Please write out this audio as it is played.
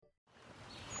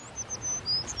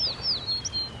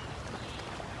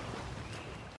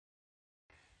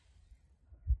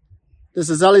This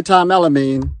is Elitom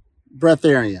El-amin,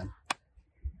 breatharian.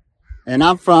 And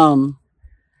I'm from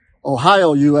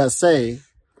Ohio, USA,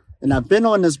 and I've been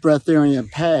on this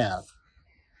breatharian path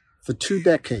for 2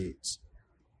 decades,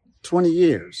 20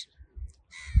 years.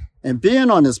 And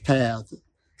being on this path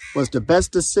was the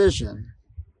best decision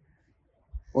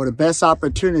or the best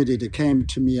opportunity that came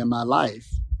to me in my life.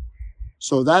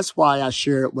 So that's why I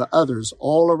share it with others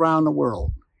all around the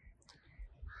world.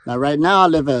 Now, right now, I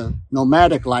live a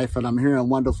nomadic life, and I'm here in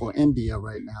wonderful India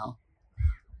right now,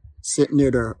 sitting near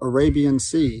the Arabian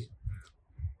Sea,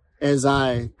 as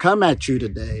I come at you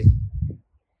today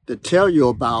to tell you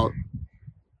about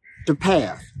the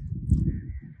path.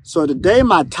 So today,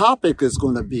 my topic is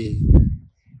going to be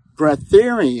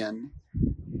breatharian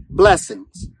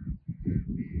blessings.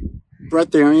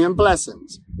 Breatharian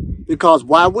blessings. Because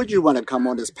why would you want to come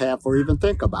on this path or even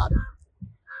think about it?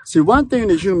 See, one thing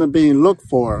the human being look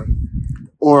for,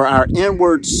 or our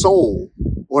inward soul,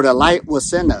 or the light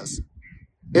within us,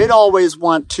 it always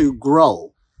want to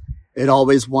grow. It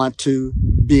always want to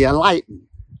be enlightened.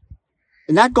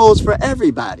 And that goes for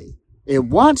everybody. It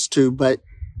wants to, but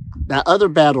that other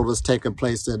battle that's taking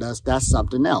place in us, that's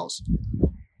something else.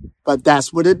 But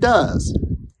that's what it does.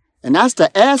 And that's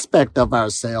the aspect of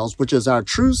ourselves, which is our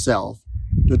true self,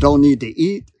 that don't need to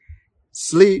eat,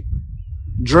 sleep,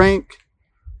 drink,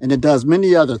 and it does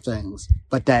many other things,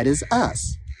 but that is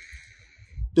us.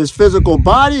 This physical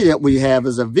body that we have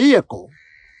is a vehicle.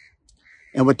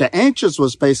 And what the ancients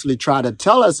was basically trying to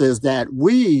tell us is that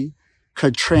we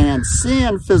could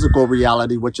transcend physical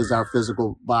reality, which is our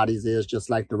physical bodies is just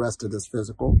like the rest of this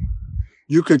physical.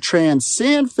 You could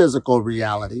transcend physical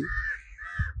reality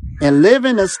and live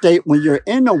in a state when you're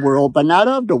in the world, but not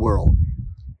of the world.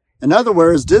 In other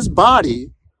words, this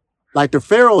body, like the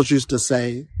pharaohs used to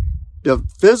say, the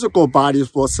physical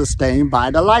bodies was sustained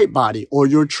by the light body or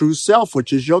your true self,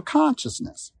 which is your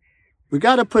consciousness. We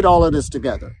got to put all of this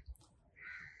together.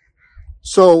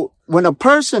 So when a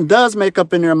person does make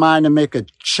up in their mind to make a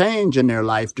change in their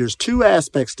life, there's 2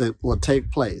 aspects that will take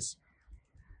place.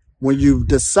 When you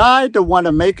decide to want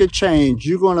to make a change,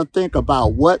 you're going to think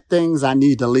about what things I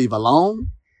need to leave alone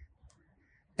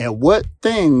and what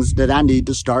things that I need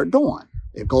to start doing.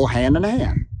 It go hand in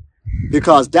hand.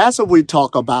 Because that's what we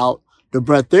talk about. The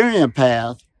breatharian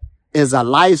path is a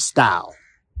lifestyle,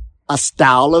 a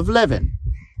style of living.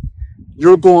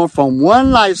 You're going from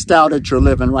one lifestyle that you're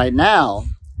living right now,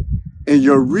 and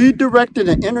you're redirecting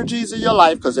the energies of your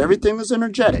life, because everything is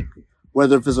energetic,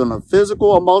 whether if it's on a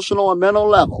physical, emotional, or mental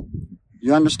level.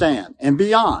 You understand? And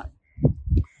beyond.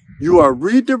 You are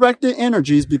redirecting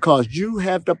energies because you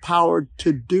have the power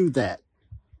to do that.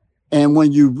 And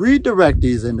when you redirect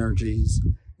these energies,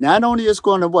 not only is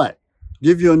going to what?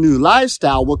 Give you a new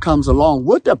lifestyle. What comes along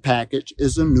with the package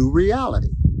is a new reality.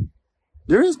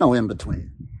 There is no in between.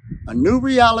 A new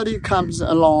reality comes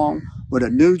along with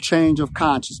a new change of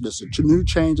consciousness, a new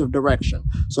change of direction.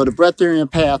 So the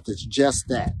breatharian path is just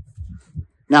that.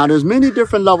 Now, there's many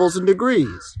different levels and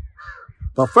degrees.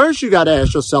 But first, you got to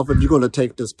ask yourself if you're going to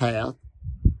take this path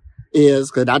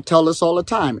because I tell this all the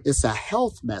time, it's a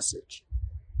health message.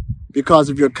 Because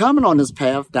if you're coming on this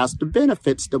path, that's the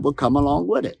benefits that will come along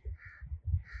with it.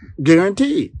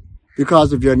 Guaranteed.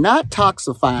 Because if you're not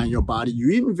toxifying your body, you're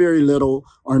eating very little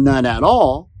or none at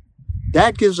all,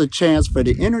 that gives a chance for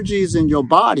the energies in your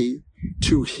body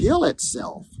to heal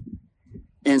itself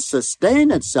and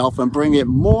sustain itself and bring it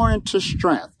more into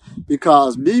strength.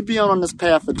 Because me being on this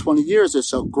path for 20 years,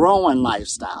 it's a growing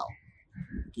lifestyle.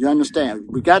 You understand?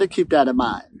 We got to keep that in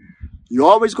mind. You're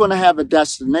always going to have a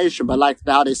destination, but like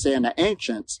now they say in the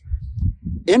ancients,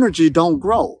 energy don't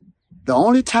grow. The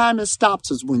only time it stops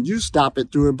is when you stop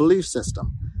it through a belief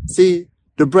system. See,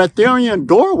 the breatharian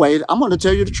doorway, I'm going to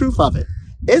tell you the truth of it.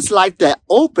 It's like that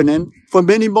opening for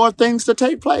many more things to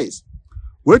take place.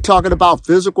 We're talking about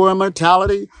physical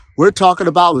immortality. We're talking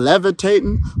about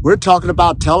levitating. We're talking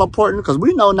about teleporting because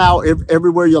we know now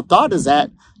everywhere your thought is at,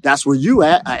 that's where you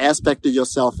at. An aspect of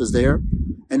yourself is there.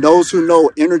 And those who know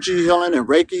energy healing and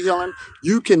Reiki healing,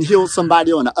 you can heal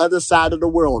somebody on the other side of the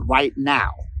world right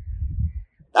now.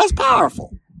 That's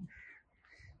powerful.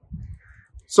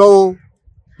 So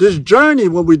this journey,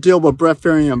 when we deal with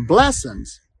breatharian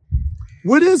blessings,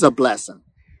 what is a blessing?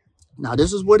 Now,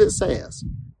 this is what it says.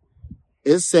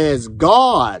 It says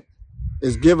God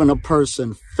is giving a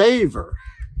person favor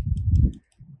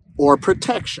or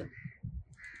protection.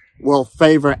 Well,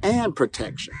 favor and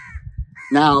protection.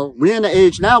 Now, we're in an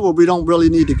age now where we don't really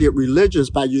need to get religious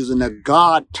by using the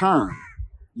God term.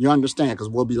 You understand? Because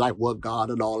we'll be like, what God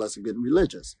and all that's getting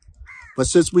religious. But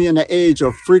since we're in the age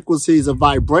of frequencies of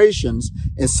vibrations,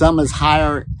 and some is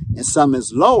higher and some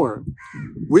is lower,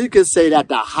 we could say that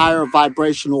the higher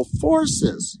vibrational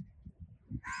forces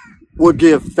will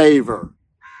give favor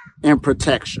and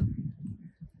protection.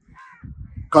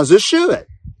 Because it should.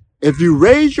 If you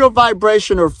raise your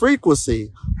vibration or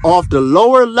frequency off the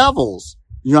lower levels,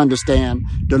 you understand,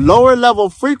 the lower level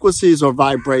frequencies or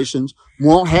vibrations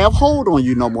won't have hold on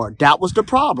you no more. That was the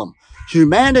problem.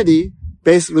 Humanity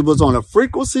basically was on a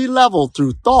frequency level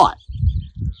through thought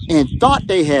and thought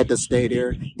they had to stay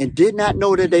there and did not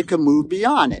know that they could move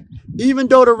beyond it. Even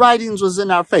though the writings was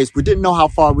in our face, we didn't know how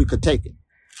far we could take it.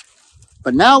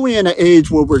 But now we're in an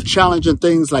age where we're challenging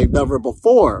things like never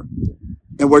before,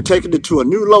 and we're taking it to a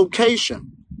new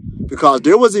location, because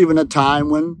there was even a time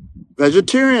when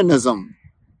vegetarianism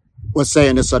was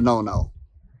saying it's a no-no.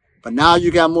 But now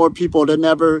you got more people that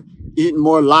never eating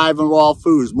more live and raw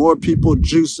foods, more people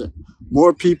juicing,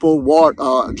 more people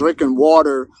drinking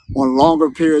water on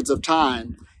longer periods of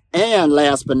time. And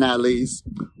last but not least,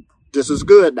 this is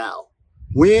good now.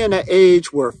 We're in an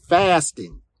age where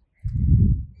fasting,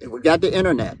 and we got the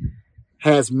internet,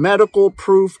 has medical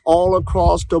proof all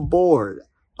across the board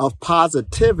of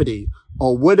positivity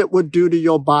on what it would do to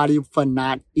your body for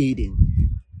not eating.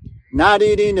 Not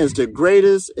eating is the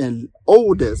greatest and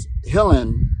oldest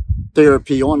healing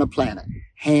therapy on the planet,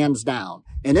 hands down.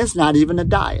 And it's not even a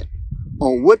diet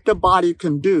on what the body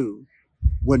can do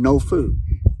with no food.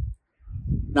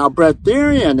 Now,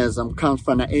 breatharianism comes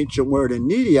from the ancient word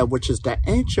anedia, which is the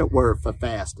ancient word for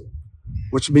fasting,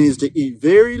 which means to eat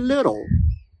very little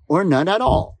or none at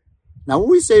all. Now, when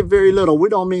we say very little, we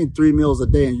don't mean 3 meals a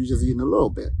day and you're just eating a little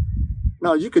bit.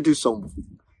 No, you could do some.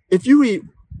 If you eat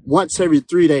once every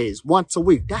 3 days, once a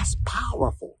week, that's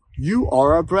powerful. You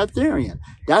are a breatharian.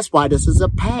 That's why this is a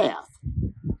path.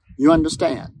 You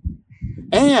understand?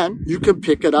 And you can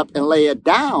pick it up and lay it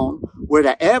down where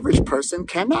the average person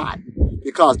cannot,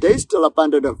 because they still up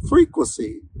under the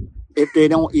frequency. If they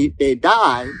don't eat, they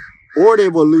die, or they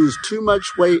will lose too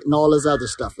much weight and all this other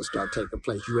stuff will start taking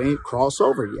place. You ain't crossed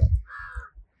over yet.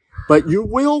 But you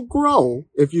will grow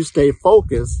if you stay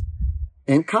focused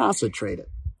and concentrated.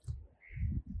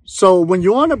 So when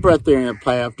you're on a breatharian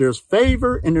path, there's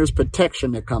favor and there's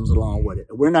protection that comes along with it.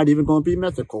 We're not even going to be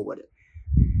mythical with it.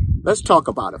 Let's talk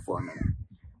about it for a minute.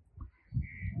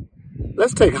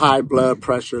 Let's take high blood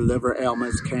pressure, liver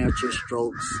ailments, cancer,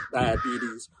 strokes,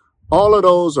 diabetes. All of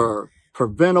those are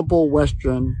preventable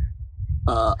Western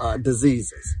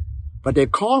diseases. But they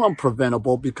call them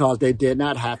preventable because they did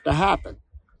not have to happen.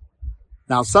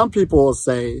 Now, some people will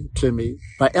say to me,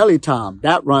 but Elitom,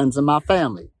 that runs in my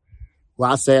family.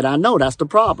 Well, I said, I know that's the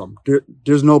problem.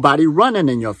 There's nobody running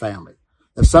in your family.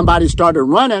 If somebody started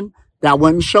running, that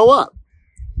wouldn't show up.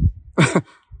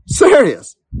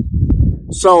 Serious.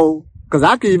 So, because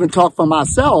I could even talk for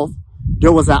myself,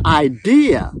 there was an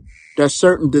idea that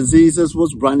certain diseases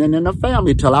was running in the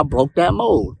family till I broke that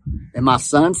mold. And my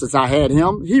son, since I had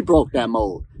him, he broke that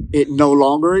mold. It no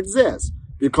longer exists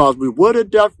because we would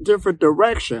a different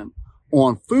direction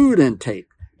on food intake.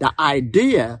 The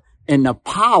idea and the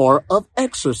power of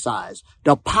exercise,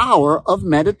 the power of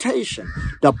meditation,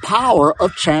 the power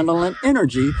of channeling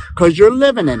energy because you're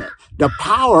living in it, the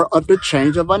power of the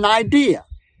change of an idea.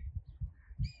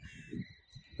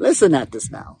 Listen at this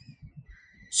now.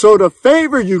 So the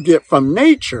favor you get from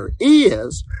nature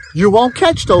is you won't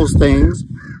catch those things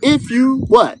if you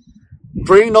what?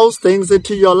 Bring those things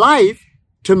into your life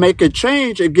to make a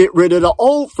change and get rid of the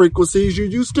old frequencies you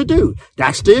used to do.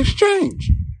 That's the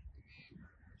exchange.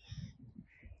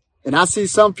 And I see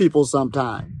some people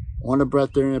sometime on the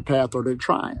breatharian path or they're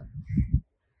trying.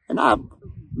 And I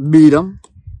meet them.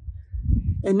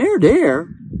 And they're there,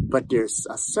 but there's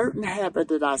a certain habit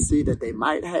that I see that they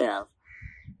might have.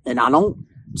 And I don't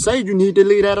say you need to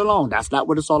leave that alone. That's not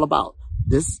what it's all about.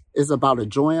 This is about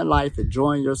enjoying life,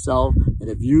 enjoying yourself. And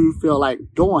if you feel like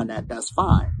doing that, that's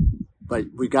fine. But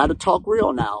we got to talk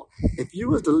real now. If you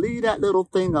was to leave that little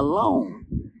thing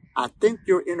alone, I think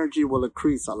your energy will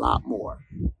increase a lot more.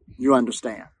 You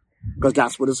understand? Because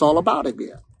that's what it's all about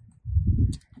again.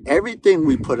 Everything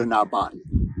we put in our body,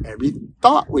 every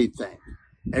thought we think,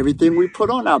 everything we put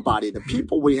on our body, the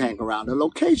people we hang around, the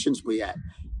locations we at,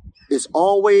 is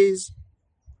always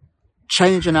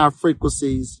changing our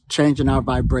frequencies, changing our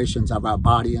vibrations of our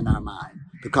body and our mind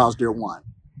because they're one.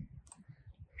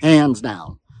 Hands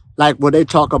down. Like when they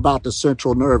talk about the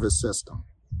central nervous system.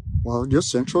 Well, your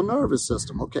central nervous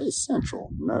system. Okay,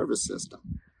 central nervous system.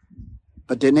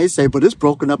 But then they say, but it's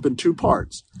broken up in two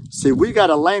parts. See, we got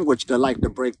a language that like to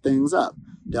break things up.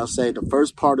 They'll say the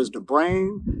first part is the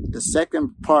brain. The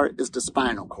second part is the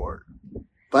spinal cord.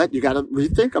 But you got to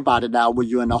rethink about it now when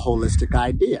you're in a holistic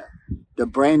idea. The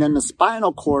brain and the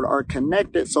spinal cord are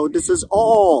connected. So this is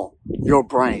all your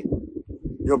brain.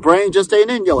 Your brain just ain't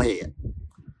in your head.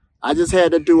 I just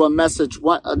had to do a message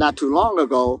not too long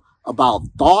ago about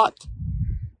thought,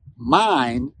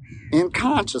 mind, and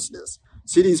consciousness.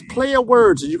 See, these play of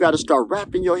words, you got to start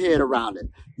wrapping your head around it.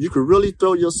 You could really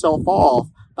throw yourself off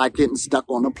by getting stuck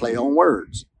on the play on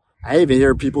words. I even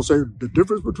hear people say the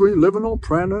difference between living on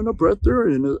prana and a breath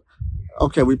theory.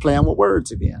 Okay, we playing with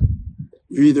words again.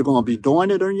 You're either going to be doing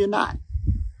it or you're not.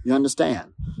 You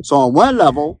understand? So on one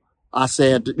level, I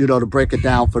said, to break it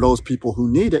down for those people who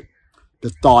need it, the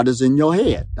thought is in your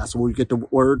head. That's where we get the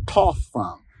word Thoth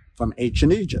from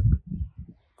ancient Egypt.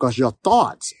 Because your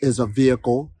thoughts is a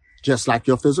vehicle just like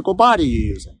your physical body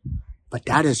you're using. But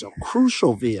that is a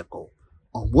crucial vehicle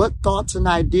on what thoughts and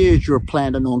ideas you're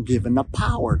planning on giving the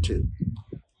power to.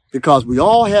 Because we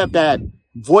all have that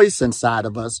voice inside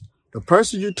of us. The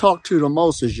person you talk to the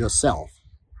most is yourself.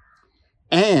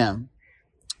 And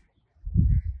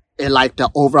it like to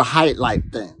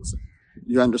over-highlight things.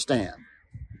 You understand?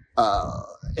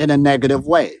 In a negative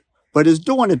way. But it's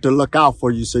doing it to look out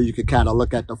for you so you can kind of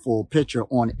look at the full picture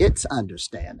on its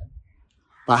understanding.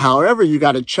 But however, you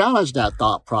got to challenge that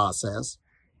thought process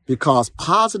because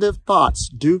positive thoughts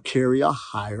do carry a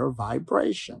higher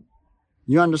vibration.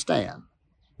 You understand?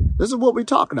 This is what we're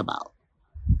talking about.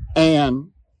 And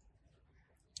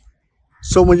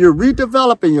so when you're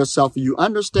redeveloping yourself, you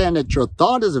understand that your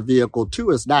thought is a vehicle too.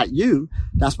 It's not you.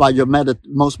 That's why your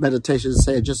most meditations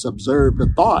say just observe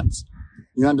the thoughts.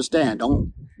 You understand?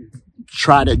 Don't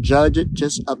try to judge it.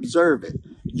 Just observe it.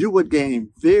 You would gain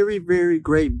very, very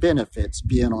great benefits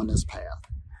being on this path.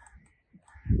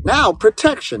 Now,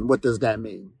 protection. What does that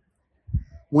mean?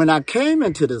 When I came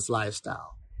into this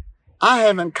lifestyle, I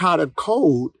haven't caught a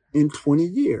cold in 20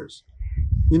 years.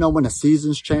 When the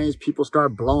seasons change, people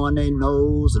start blowing their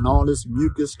nose and all this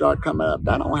mucus start coming up.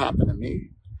 That don't happen to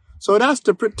me. So that's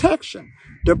the protection.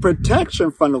 The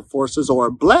protection from the forces or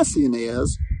a blessing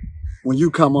is when you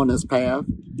come on this path,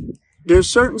 there's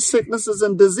certain sicknesses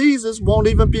and diseases won't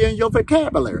even be in your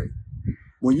vocabulary.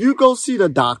 When you go see the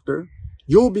doctor,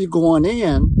 you'll be going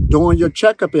in, doing your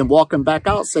checkup and walking back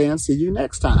out saying, see you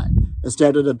next time.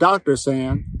 Instead of the doctor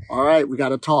saying, all right, we got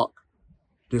to talk.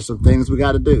 There's some things we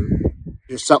got to do.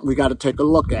 There's something we got to take a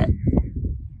look at.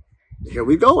 Here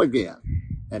we go again.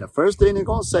 And the first thing they're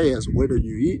going to say is, what are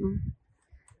you eating?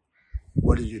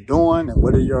 What are you doing? And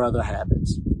what are your other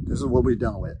habits? This is what we're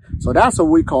dealing with. So that's what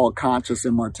we call conscious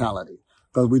immortality.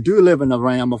 Because we do live in the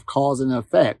realm of cause and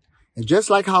effect. And just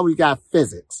like how we got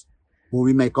physics, where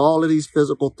we make all of these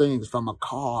physical things from a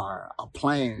car, a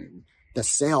plane, the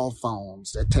cell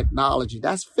phones, the technology,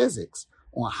 that's physics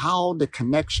on how the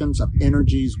connections of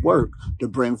energies work to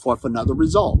bring forth another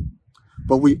result.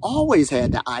 But we always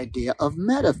had the idea of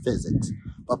metaphysics.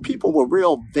 But people were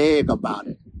real vague about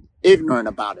it, ignorant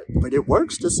about it. But it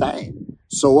works the same.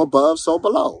 So above, so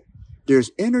below.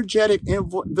 There's energetic,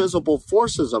 invisible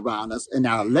forces around us in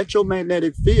our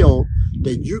electromagnetic field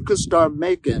that you could start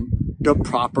making the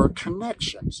proper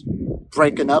connections,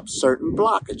 breaking up certain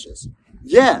blockages.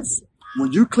 Yes,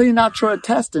 when you clean out your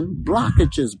intestine,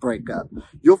 blockages break up.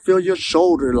 You'll feel your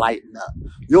shoulder lighten up.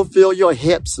 You'll feel your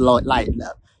hips lighten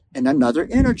up. And another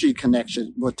energy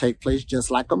connection will take place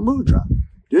just like a mudra.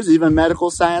 There's even medical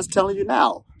science telling you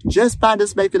now, just by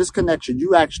this making this connection,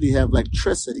 you actually have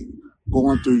electricity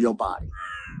going through your body.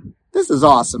 This is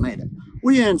awesome, ain't it?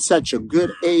 We're in such a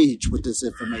good age with this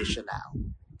information now.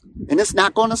 And it's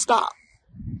not going to stop.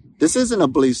 This isn't a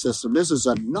belief system. This is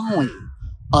a knowing,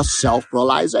 a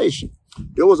self-realization.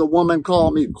 There was a woman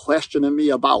called me questioning me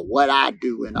about what I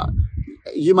do. And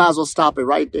you might as well stop it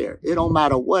right there. It don't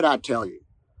matter what I tell you.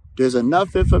 There's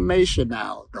enough information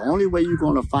now. The only way you're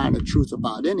going to find the truth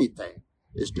about anything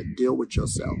is to deal with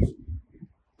yourself.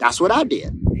 That's what I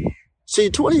did. See,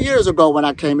 20 years ago when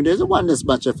I came in there wasn't this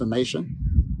much information.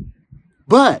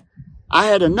 But I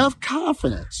had enough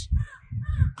confidence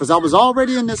because I was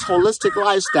already in this holistic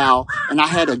lifestyle and I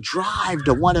had a drive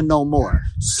to want to know more.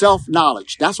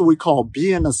 Self-knowledge. That's what we call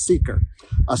being a seeker.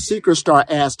 A seeker start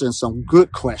asking some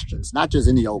good questions, not just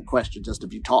any old question just to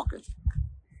be talking.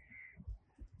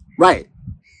 Right.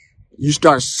 You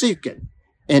start seeking.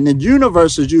 And the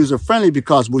universe is user-friendly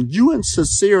because when you are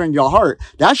sincere in your heart,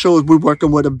 that shows we're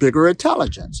working with a bigger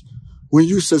intelligence. When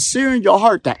you sincere in your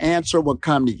heart, the answer will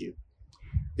come to you.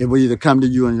 It will either come to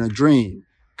you in a dream,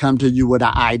 come to you with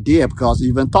an idea, because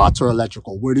even thoughts are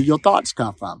electrical. Where do your thoughts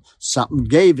come from? Something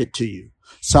gave it to you.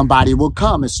 Somebody will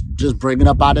come and just bring it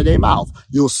up out of their mouth.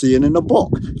 You'll see it in the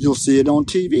book. You'll see it on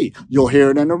TV. You'll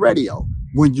hear it in the radio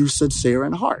when you're sincere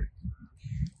in heart.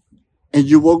 And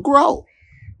you will grow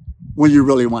when you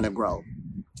really want to grow.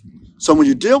 So when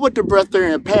you deal with the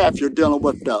breatharian path, you're dealing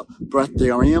with the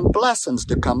breatharian blessings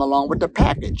that come along with the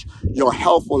package. Your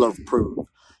health will improve.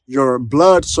 Your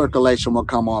blood circulation will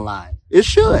come online. It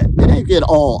should. It ain't get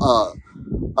all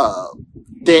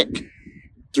thick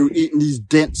through eating these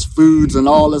dense foods and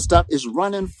all this stuff. It's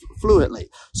running fluidly.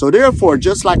 So therefore,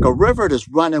 just like a river that's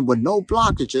running with no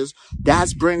blockages,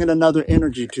 that's bringing another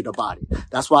energy to the body.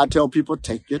 That's why I tell people,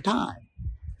 take your time.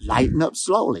 Lighten up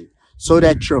slowly so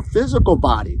that your physical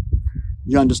body,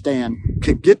 you understand,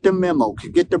 could get the memo,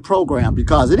 could get the program,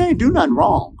 because it ain't do nothing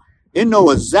wrong. It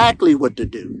know exactly what to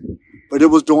do, but it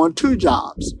was doing two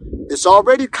jobs. It's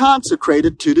already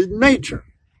consecrated to the nature.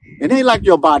 It ain't like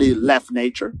your body left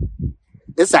nature.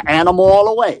 It's an animal all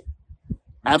the way.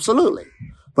 Absolutely.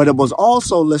 But it was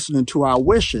also listening to our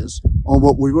wishes on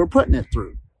what we were putting it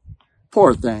through.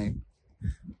 Poor thing.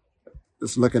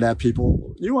 Just looking at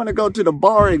people. You want to go to the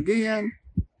bar again?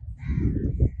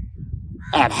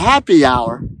 At happy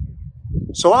hour.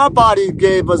 So our body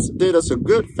did us a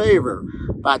good favor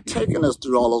by taking us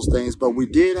through all those things, but we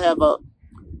did have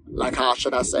how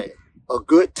should I say, a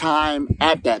good time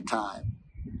at that time.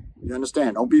 You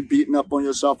understand? Don't be beating up on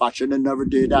yourself. I should have never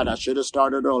did that. I should have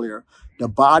started earlier. The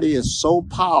body is so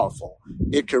powerful,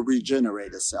 it can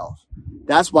regenerate itself.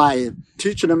 That's why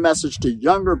teaching a message to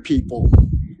younger people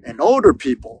and older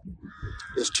people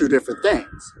is two different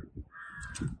things.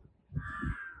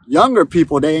 Younger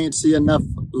people, they ain't see enough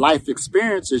life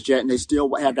experiences yet, and they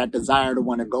still have that desire to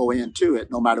want to go into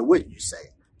it no matter what you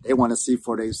say. They want to see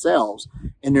for themselves.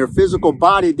 And their physical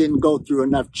body didn't go through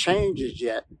enough changes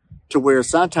yet to where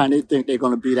sometimes they think they're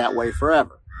going to be that way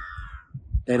forever.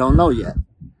 They don't know yet.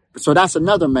 So that's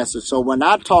another message. So when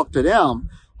I talk to them,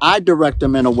 I direct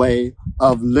them in a way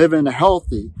of living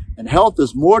healthy. And health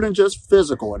is more than just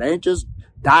physical. It ain't just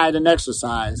diet and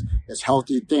exercise. It's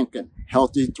healthy thinking,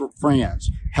 healthy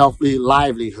friends, healthy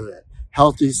livelihood,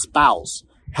 healthy spouse,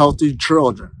 healthy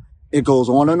children. It goes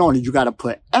on and on. And you got to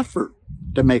put effort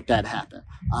to make that happen.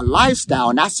 A lifestyle,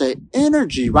 and that's an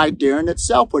energy right there in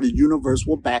itself, where the universe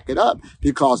will back it up,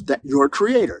 because you're a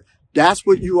creator. That's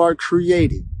what you are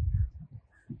creating.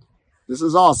 This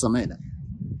is awesome, ain't it?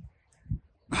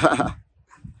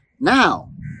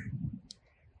 Now,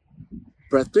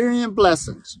 breatharian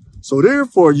blessings. So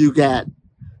therefore, you got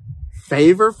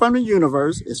favor from the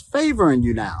universe. It's favoring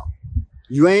you now.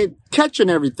 You ain't catching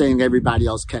everything everybody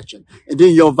else catching. And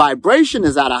then your vibration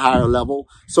is at a higher level.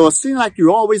 So it seems like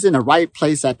you're always in the right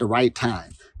place at the right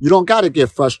time. You don't got to get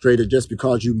frustrated just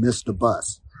because you missed the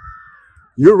bus.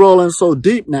 You're rolling so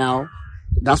deep now.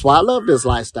 That's why I love this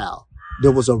lifestyle.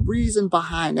 There was a reason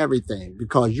behind everything,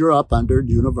 because you're up under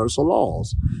universal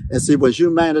laws. And see, what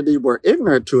humanity were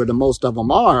ignorant to it, and most of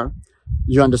them are,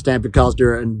 you understand, because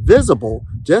they're invisible.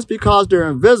 Just because they're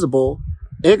invisible,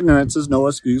 ignorance is no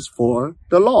excuse for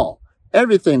the law.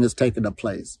 Everything is taking a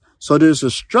place. So there's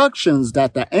instructions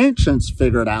that the ancients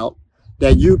figured out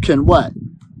that you can what?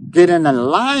 Get in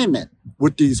alignment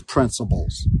with these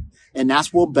principles. And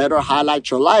that's what better highlight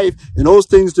your life. And those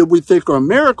things that we think are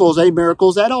miracles ain't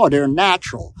miracles at all. They're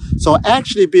natural. So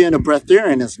actually being a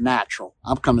breatharian is natural.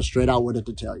 I'm coming straight out with it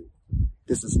to tell you.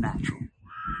 This is natural.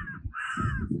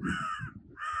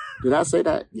 Did I say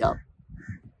that? Yep.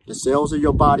 The cells of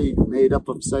your body made up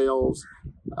of cells.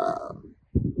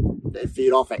 They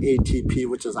feed off of ATP,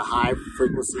 which is a high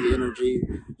frequency energy.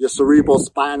 Your cerebral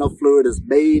spinal fluid is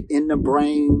made in the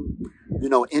brain,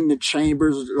 in the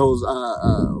chambers, those,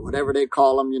 whatever they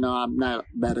call them. I'm not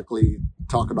medically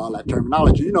talking all that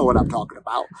terminology. You know what I'm talking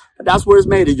about. But that's where it's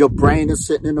made. Your brain is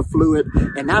sitting in the fluid.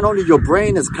 And not only your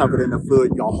brain is covered in the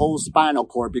fluid, your whole spinal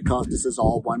cord, because this is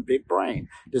all one big brain.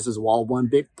 This is all one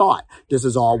big thought. This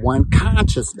is all one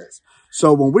consciousness.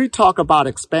 So when we talk about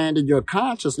expanding your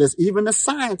consciousness, even the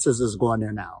sciences is going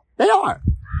there now. They are.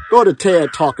 Go to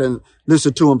TED Talk and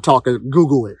listen to them talking.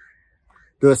 Google it.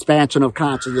 The expansion of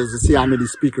consciousness, and see how many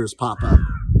speakers pop up.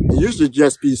 It used to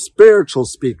just be spiritual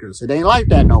speakers. It ain't like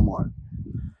that no more.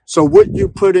 So what you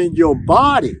put in your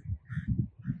body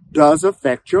does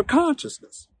affect your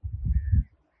consciousness.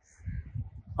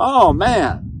 Oh,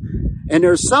 man. And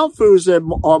there's some foods that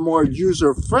are more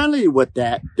user-friendly with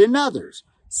that than others.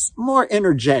 More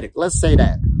energetic, let's say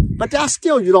that. But that's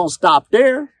still, you don't stop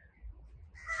there.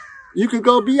 You could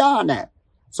go beyond that.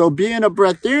 So being a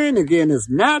breatharian, again, is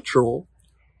natural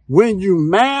when you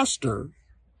master.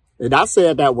 And I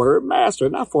said that word, master,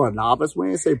 not for a novice. We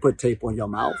ain't say put tape on your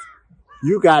mouth.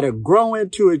 You got to grow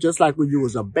into it just like when you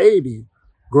was a baby,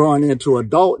 growing into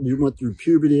adult. You went through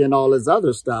puberty and all this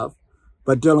other stuff.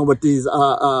 But dealing with these,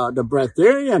 the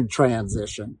breatharian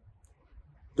transition,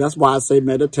 that's why I say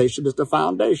meditation is the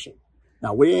foundation.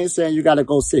 Now, we ain't saying you got to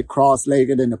go sit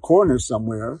cross-legged in the corner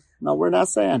somewhere. No, we're not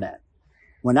saying that.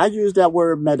 When I use that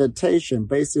word meditation,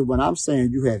 basically what I'm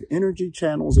saying, you have energy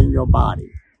channels in your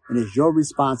body, and it's your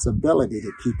responsibility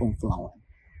to keep them flowing.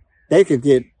 They could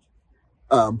get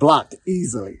blocked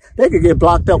easily. They could get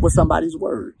blocked up with somebody's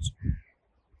words.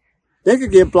 They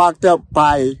could get blocked up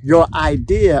by your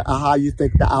idea of how you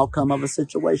think the outcome of a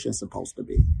situation is supposed to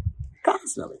be.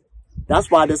 Constantly.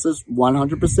 That's why this is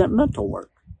 100% mental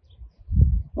work.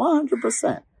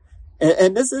 100%.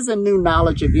 And this isn't new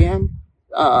knowledge again.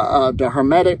 The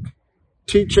Hermetic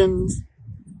teachings,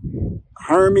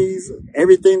 Hermes,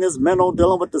 everything is mental,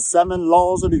 dealing with the 7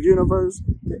 laws of the universe.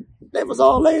 That was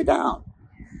all laid down.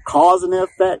 Cause and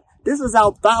effect. This is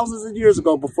out thousands of years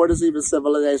ago before this even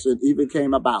civilization even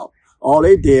came about. All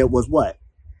they did was what?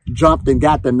 Jumped and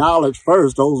got the knowledge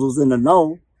first, those who's in the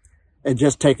know, and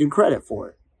just taking credit for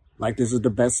it. Like this is the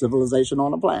best civilization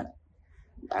on the planet.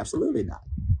 Absolutely not.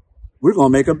 We're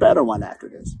going to make a better one after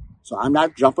this. So I'm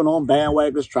not jumping on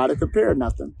bandwagons, try to compare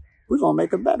nothing. We're going to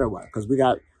make a better one because we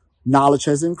got knowledge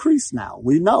has increased now.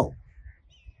 We know.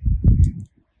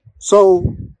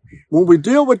 So when we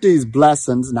deal with these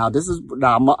blessings, now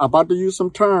I'm about to use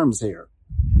some terms here.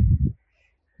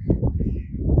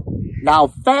 Now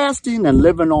fasting and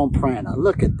living on prana,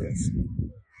 look at this.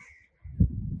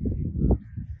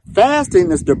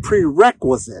 Fasting is the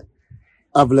prerequisite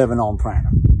of living on prana.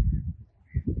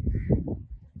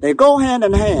 They go hand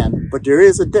in hand, but there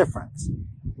is a difference.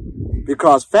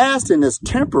 Because fasting is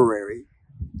temporary,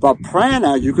 but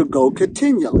prana you could go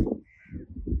continually.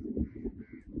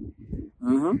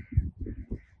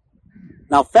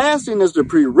 Now fasting is the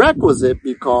prerequisite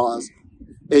because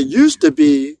it used to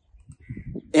be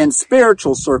in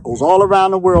spiritual circles all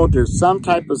around the world. There's some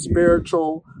type of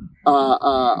spiritual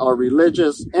or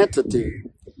religious entity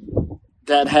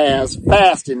that has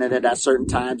fasting in it at certain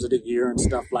times of the year and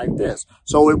stuff like this.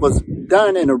 So it was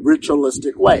done in a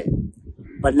ritualistic way.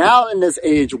 But now in this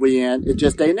age we in, it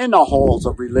just ain't in the halls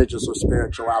of religious or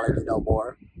spirituality no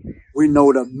more. We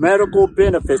know the medical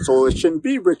benefits, so it shouldn't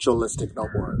be ritualistic no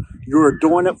more. You're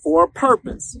doing it for a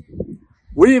purpose.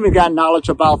 We even got knowledge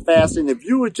about fasting. If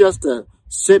you were just to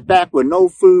sit back with no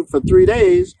food for 3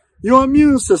 days, your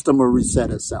immune system will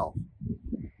reset itself.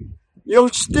 Your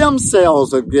stem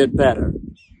cells will get better.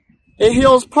 It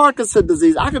heals Parkinson's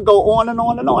disease. I could go on and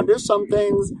on and on. There's some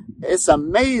things, it's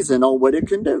amazing on what it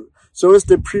can do. So it's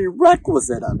the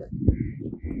prerequisite of it.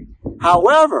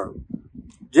 However,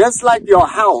 just like your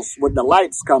house when the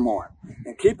lights come on,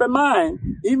 and keep in mind,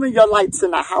 even your lights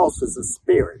in the house is a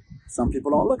spirit. Some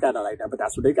people don't look at it like that, but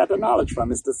that's where they got the knowledge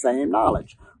from. It's the same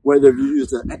knowledge. Whether you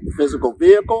use a physical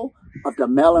vehicle of the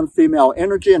male and female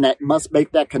energy, and that must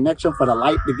make that connection for the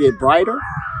light to get brighter.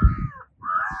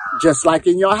 Just like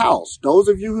in your house. Those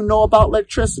of you who know about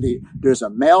electricity, there's a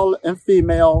male and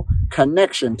female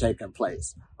connection taking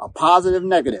place. A positive,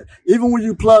 negative. Even when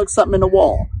you plug something in the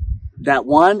wall, that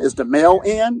one is the male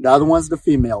end, the other one's the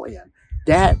female end.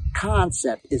 That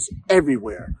concept is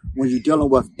everywhere when you're dealing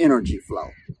with energy flow.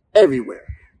 Everywhere.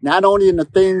 Not only in the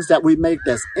things that we make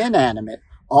that's inanimate,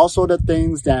 also the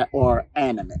things that are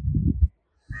animate.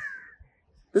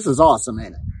 This is awesome,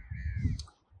 ain't it?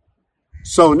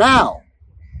 So now,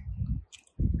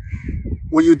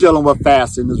 when you're dealing with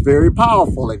fasting, it's very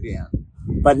powerful again.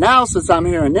 But now, since I'm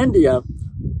here in India,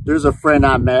 there's a friend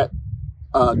I met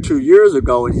 2 years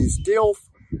ago, and he's still,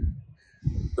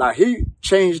 he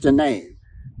changed the name.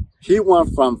 He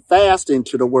went from fasting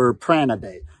to the word prana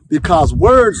day, because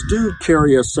words do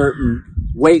carry a certain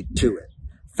weight to it.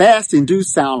 Fasting do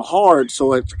sound hard,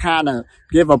 so it kind of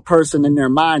give a person in their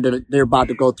mind that they're about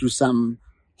to go through something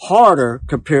harder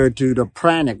compared to the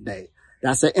pranic day.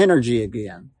 That's an energy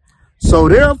again. So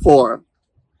therefore,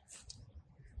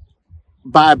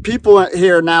 by people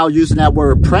here now using that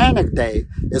word pranic day,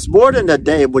 it's more than a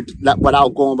day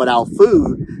without going without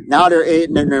food. Now they're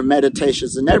aiding in their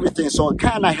meditations and everything. So it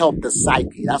kind of helped the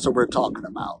psyche. That's what we're talking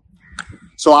about.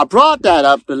 So I brought that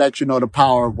up to let you know the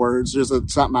power of words. There's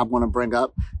something I want to bring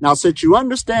up. Now, since you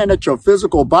understand that your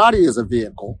physical body is a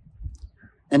vehicle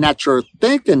and that your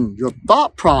thinking, your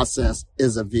thought process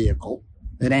is a vehicle,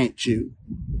 it ain't you.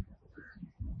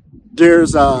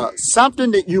 There's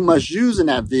something that you must use in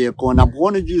that vehicle, and I'm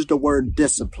going to use the word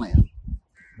discipline.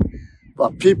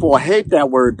 But people hate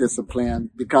that word discipline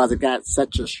because it got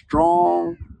such a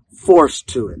strong force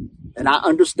to it. And I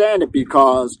understand it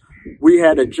because we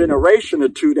had a generation or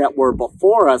two that were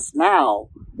before us now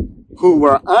who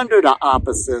were under the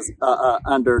opposites,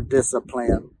 under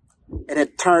discipline. And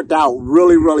it turned out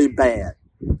really, really bad.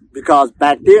 Because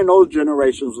back then, those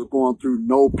generations were going through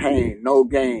no pain, no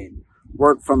gain.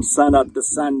 Work from sun up to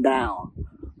sundown.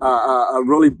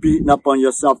 really beating up on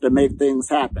yourself to make things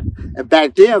happen. And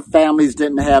back then, families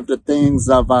didn't have the things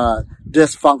of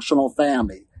dysfunctional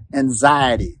family,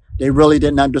 anxiety. They really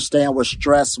didn't understand what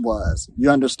stress was. You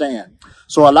understand?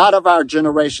 So a lot of our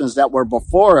generations that were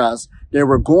before us, they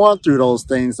were going through those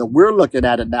things, and we're looking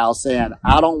at it now saying,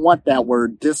 I don't want that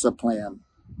word discipline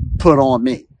put on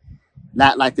me.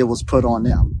 Not like it was put on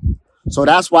them. So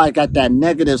that's why I got that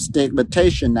negative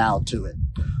stigmatization now to it.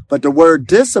 But the word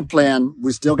discipline,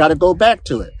 we still got to go back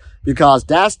to it, because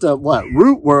that's the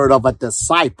root word of a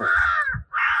disciple.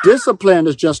 Discipline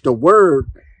is just a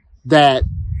word that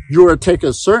you are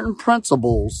taking certain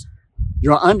principles,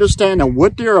 you're understanding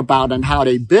what they're about and how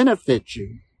they benefit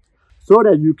you, so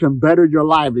that you can better your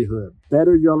livelihood,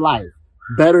 better your life,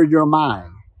 better your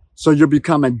mind. So you're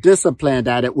becoming disciplined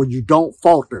at it when you don't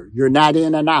falter. You're not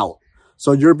in and out.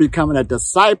 So you're becoming a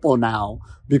disciple now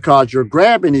because you're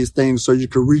grabbing these things so you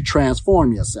can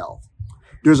retransform yourself.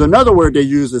 There's another word they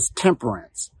use is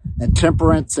temperance. And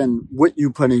temperance and what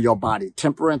you put in your body.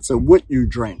 Temperance and what you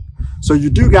drink. So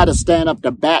you do got to stand up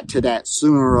to bat to that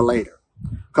sooner or later.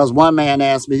 Because one man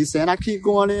asked me, he said, I keep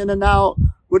going in and out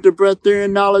with the breath theory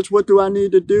and knowledge. What do I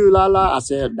need to do? La la. I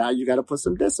said, now you got to put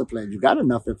some discipline. You got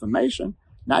enough information.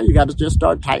 Now you got to just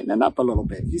start tightening up a little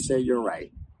bit. He said, you're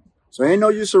right. So ain't no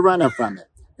use of running from it.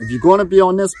 If you're going to be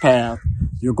on this path,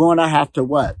 you're going to have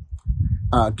to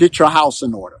get your house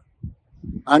in order.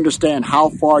 Understand how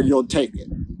far you'll take it.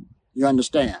 You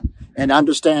understand? And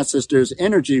understand, since there's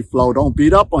energy flow, don't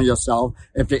beat up on yourself.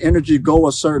 If the energy go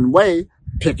a certain way,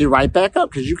 pick it right back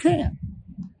up, because you can.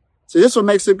 See, this is what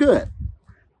makes it good.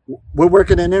 We're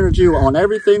working in energy on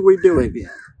everything we do again.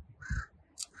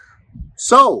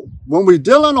 So when we're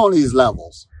dealing on these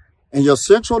levels, and your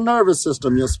central nervous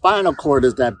system, your spinal cord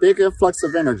is that big influx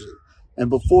of energy. And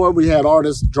before, we had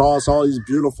artists draw us all these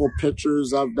beautiful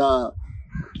pictures of the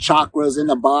chakras in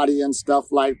the body and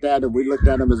stuff like that. And we looked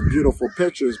at them as beautiful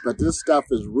pictures, but this stuff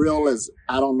is real as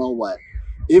I don't know what.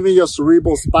 Even your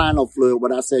cerebral spinal fluid,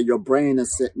 what I say, your brain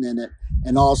is sitting in it,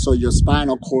 and also your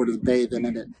spinal cord is bathing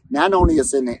in it. Not only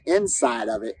is it in the inside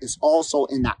of it, it's also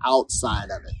in the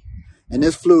outside of it. And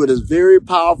this fluid is very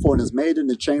powerful and is made in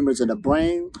the chambers of the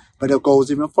brain, but it goes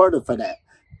even further for that.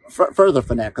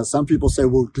 Because some people say,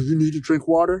 well, do you need to drink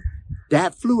water?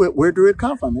 That fluid, where did it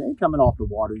come from? It ain't coming off the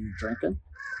water you're drinking.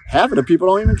 Half of the people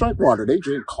don't even drink water. They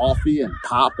drink coffee and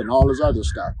pop and all this other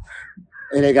stuff.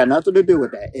 It ain't got nothing to do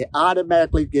with that. It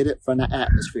automatically get it from the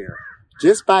atmosphere.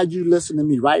 Just by you listening to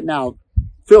me right now,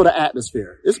 feel the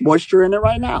atmosphere. It's moisture in it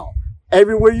right now.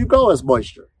 Everywhere you go is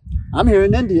moisture. I'm here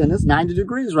in India and it's 90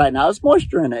 degrees right now. It's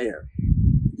moisture in the air.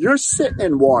 You're sitting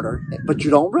in water, but you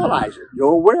don't realize it.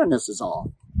 Your awareness is off.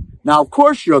 Now, of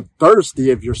course, you're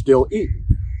thirsty if you're still eating.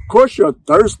 Of course, you're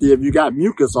thirsty if you got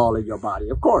mucus all in your body.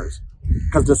 Of course,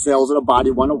 because the cells of the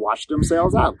body want to wash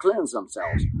themselves out, cleanse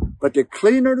themselves. But the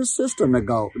cleaner the system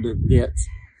gets,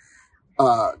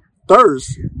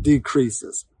 thirst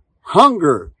decreases,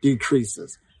 hunger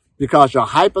decreases. Because your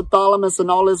hypothalamus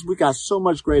and all this, we got so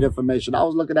much great information. I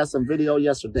was looking at some video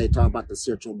yesterday talking about the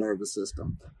central nervous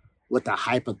system. What the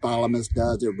hypothalamus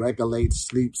does, it regulates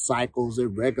sleep cycles, it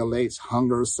regulates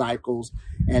hunger cycles.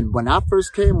 And when I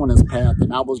first came on this path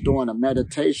and I was doing a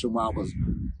meditation while I was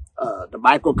the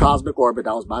microcosmic orbit,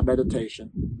 that was my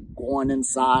meditation, going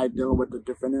inside, dealing with the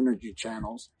different energy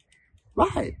channels.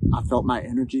 Right, I felt my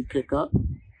energy pick up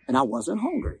and I wasn't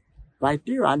hungry. Right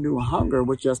there, I knew hunger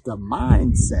was just a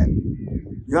mindset.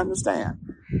 You understand?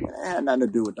 It had nothing to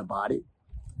do with the body.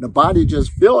 The body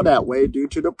just feel that way due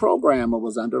to the program it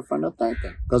was under from the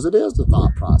thinking, because it is the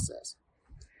thought process.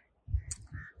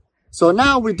 So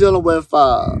now we're dealing with,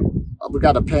 we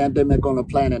got a pandemic on the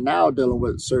planet now dealing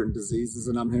with certain diseases,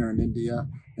 and I'm here in India,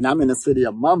 and I'm in the city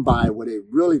of Mumbai where they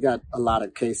really got a lot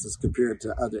of cases compared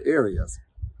to other areas.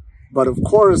 But of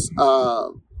course,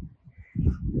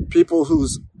 people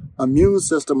whose immune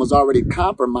system was already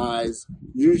compromised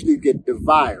usually get the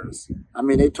virus. I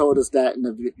mean, they told us that in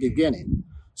the beginning.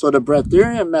 So the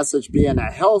breatharian message being a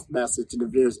health message, and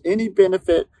if there's any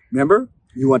benefit, remember,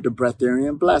 you want the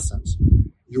breatharian blessings.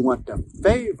 You want the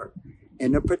favor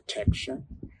and the protection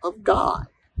of God.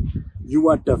 You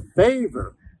want the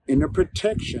favor and the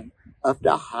protection of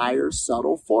the higher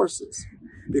subtle forces.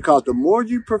 Because the more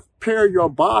you prepare your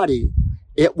body,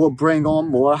 it will bring on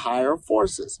more higher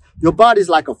forces. Your body's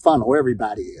like a funnel,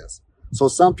 everybody is. So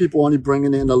some people only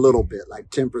bringing in a little bit, like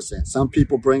 10%. Some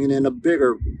people bringing in a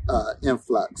bigger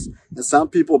influx. And some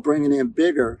people bringing in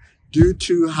bigger due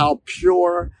to how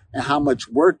pure and how much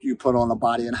work you put on the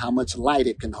body and how much light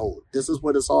it can hold. This is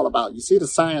what it's all about. You see the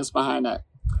science behind that?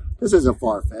 This isn't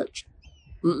far-fetched.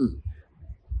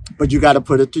 But you got to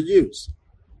put it to use.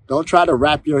 Don't try to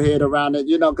wrap your head around it,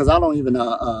 because I don't even,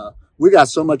 we got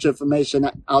so much information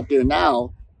out there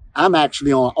now. I'm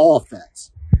actually on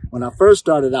offense. When I first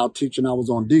started out teaching, I was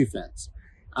on defense.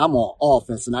 I'm on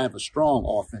offense, and I have a strong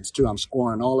offense too. I'm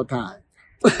scoring all the time,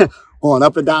 going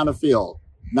up and down the field,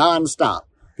 nonstop,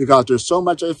 because there's so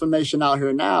much information out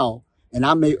here now,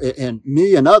 and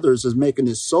me and others is making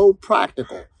this so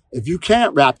practical. If you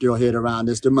can't wrap your head around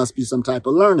this, there must be some type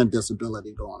of learning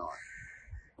disability going on,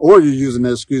 or you're using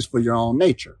an excuse for your own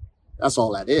nature. That's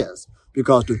all that is,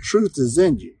 because the truth is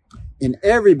in you, and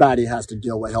everybody has to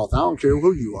deal with health. I don't care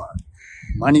who you are.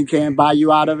 Money can't buy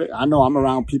you out of it. I know I'm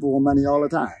around people with money all the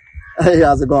time. Hey,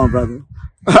 how's it going, brother?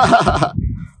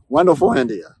 Wonderful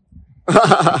India.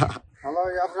 Hello,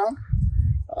 you're from?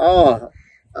 Oh,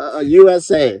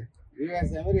 USA.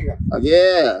 US, America.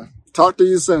 Yeah. Talk to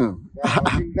you soon. Yeah,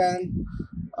 Washington.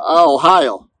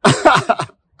 Ohio.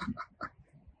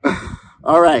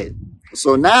 All right.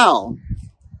 So now,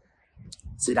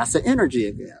 see, that's the energy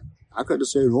again. I could have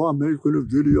said, I'm making a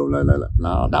video. La, la, la.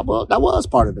 No, that was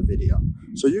part of the video.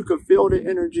 So you could feel the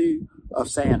energy of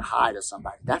saying hi to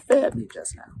somebody. That fed me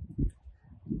just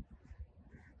now.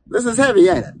 This is heavy,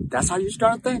 ain't it? That's how you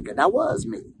start thinking. That was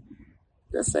me.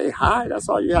 Just say hi. That's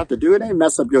all you have to do. It ain't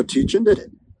mess up your teaching, did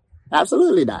it?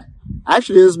 Absolutely not.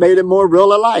 Actually, it's made it more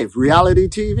real life. Reality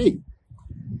TV.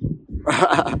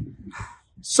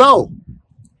 So,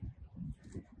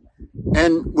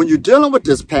 and when you're dealing with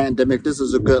this pandemic, this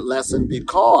is a good lesson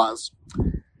because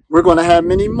we're going to have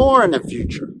many more in the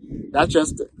future. That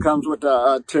just comes with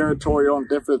the territory on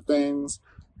different things,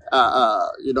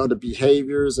 the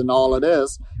behaviors and all of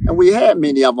this. And we had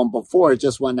many of them before. It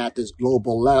just wasn't at this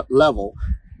global level.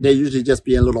 They usually just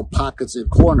be in little pockets and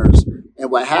corners. And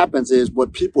what happens is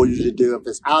what people usually do, if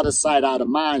it's out of sight, out of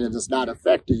mind, and it's not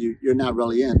affecting you, you're not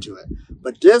really into it.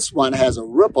 But this one has a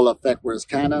ripple effect where it's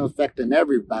kind of affecting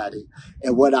everybody.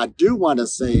 And what I do want to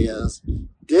say is,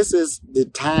 this is the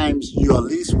times you at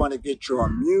least want to get your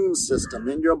immune system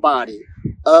in your body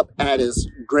up at its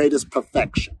greatest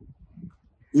perfection.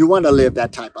 You want to live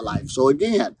that type of life. So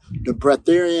again, the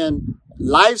breatharian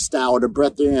lifestyle, the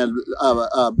breatharian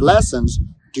blessings,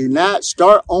 do not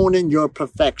start owning your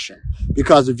perfection.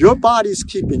 Because if your body's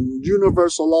keeping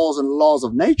universal laws and laws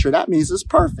of nature, that means it's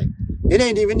perfect. It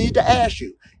ain't even need to ask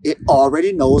you. It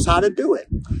already knows how to do it.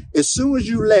 As soon as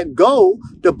you let go,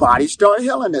 the body starts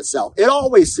healing itself. It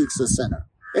always seeks the center.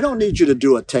 It don't need you to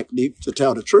do a technique to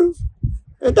tell the truth.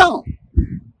 It don't.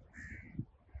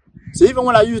 So even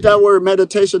when I use that word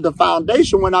meditation, the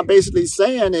foundation, what I'm basically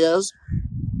saying is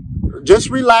just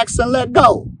relax and let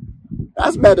go.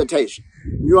 That's meditation.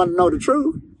 You want to know the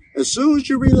truth? As soon as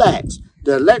you relax,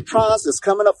 the electrons that's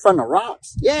coming up from the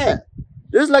rocks,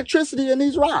 there's electricity in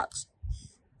these rocks.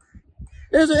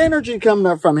 There's an energy coming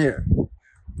up from here.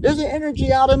 There's an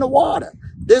energy out in the water.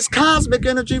 There's cosmic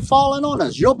energy falling on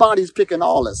us. Your body's picking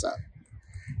all this up.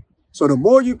 So the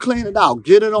more you clean it out,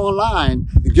 get it online,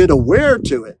 and get aware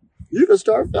to it, you can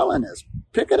start feeling this,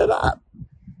 picking it up.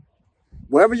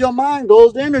 Wherever your mind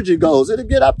goes, the energy goes. It'll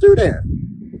get up through there.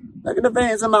 Look at the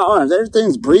veins in my arms.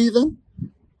 Everything's breathing.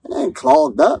 It ain't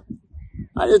clogged up.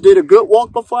 I just did a good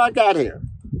walk before I got here.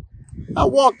 I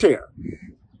walked here.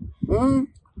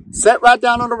 Sat right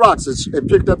down on the rocks and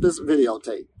picked up this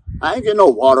videotape. I ain't getting no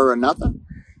water or nothing.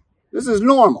 This is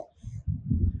normal.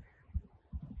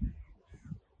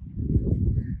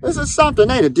 This is something,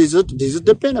 ain't it? These are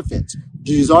the benefits.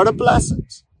 These are the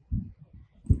blessings.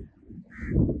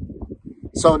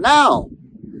 So now,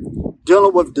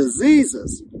 dealing with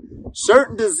diseases,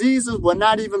 certain diseases will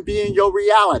not even be in your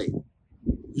reality.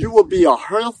 You will be a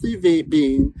healthy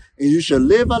being, and you should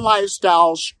live a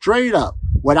lifestyle straight up,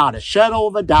 without a shadow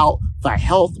of a doubt, for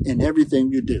health in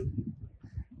everything you do.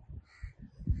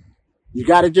 You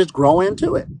got to just grow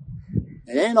into it.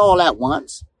 It ain't all at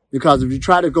once, because if you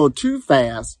try to go too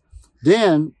fast,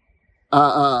 then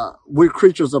we're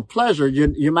creatures of pleasure.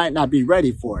 You might not be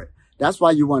ready for it. That's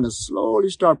why you want to slowly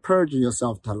start purging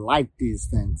yourself to like these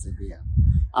things again.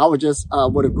 I was just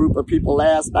with a group of people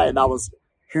last night, and I was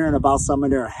hearing about some of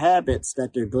their habits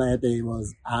that they're glad they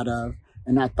was out of.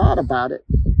 And I thought about it.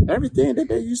 Everything that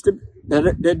they used to,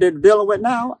 that they're dealing with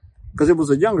now, because it was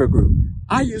a younger group.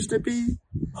 I used to be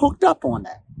hooked up on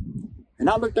that. And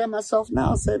I looked at myself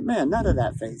now and said, man, none of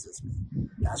that phases me.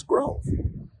 That's growth.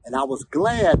 And I was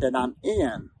glad that I'm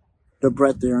in the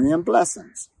breatharian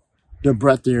blessings, the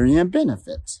breatharian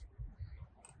benefits.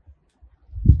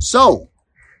 So,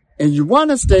 and you want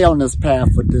to stay on this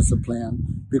path for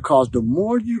discipline, because the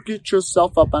more you get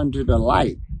yourself up under the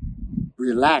light,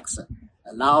 relaxing,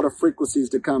 allow the frequencies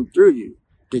to come through you,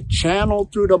 to channel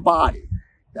through the body.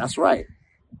 That's right.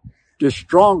 the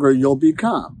stronger you'll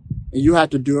become. And you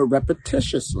have to do it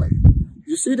repetitiously.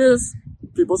 You see this?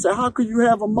 People say, how could you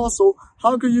have a muscle?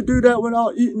 How could you do that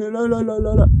without eating it?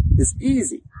 It's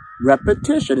easy.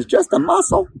 Repetition. It's just a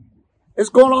muscle. It's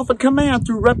going off a command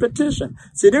through repetition.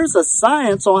 See, there's a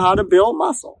science on how to build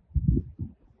muscle.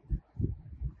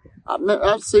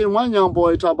 I've seen one young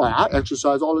boy talk about, I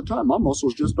exercise all the time. My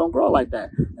muscles just don't grow like that.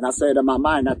 And I said in my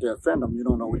mind, not to offend him, you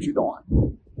don't know what you're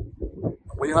doing.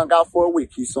 We hung out for a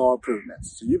week. He saw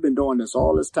improvements. So you've been doing this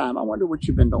all this time. I wonder what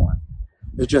you've been doing.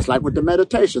 It's just like with the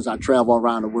meditations. I travel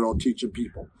around the world teaching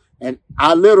people. And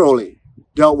I literally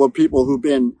dealt with people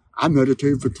I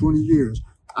meditated for 20 years.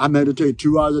 I meditate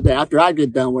 2 hours a day. After I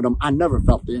get done with them, I never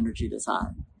felt the energy this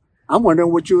high. I'm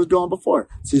wondering what you was doing before.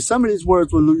 See, some of these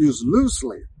words were used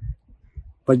loosely.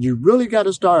 But you really got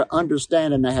to start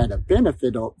understanding they had a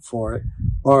benefit for it,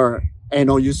 or ain't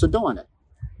no use of doing it.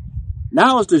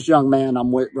 Now it's this young man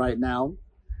I'm with right now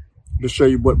to show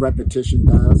you what repetition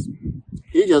does.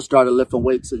 He just started lifting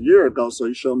weights a year ago, so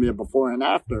he showed me a before and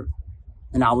after.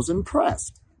 And I was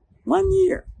impressed. 1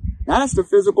 year. Now that's the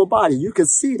physical body. You can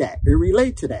see that and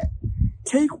relate to that.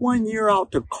 Take 1 year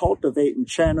out to cultivate and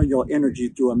channel your energy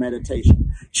through a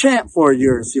meditation. Chant for a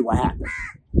year and see what happens.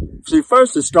 See,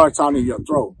 first it starts out in your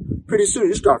throat. Pretty soon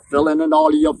you start feeling it all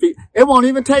in your feet. It won't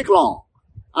even take long.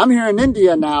 I'm here in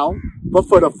India now, but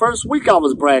for the first week I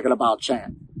was bragging about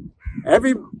chanting.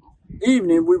 Every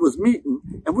evening we was meeting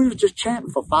and we was just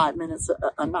chanting for 5 minutes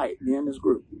a night, me and this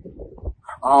group.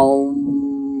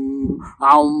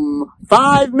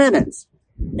 5 minutes.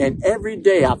 And every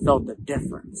day I felt the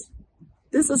difference.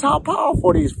 This is how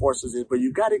powerful these forces is, but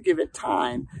you got to give it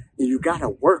time and you got to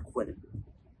work with it.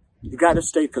 You got to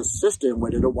stay consistent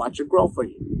with it to watch it grow for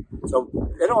you. So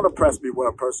it don't impress me what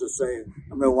a person saying.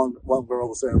 I mean, one girl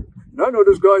was saying, I know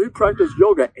this guy, he practiced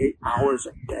yoga 8 hours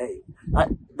a day.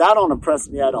 That don't impress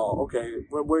me at all. Okay,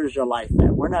 where's your life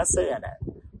at? We're not saying that.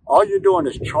 All you're doing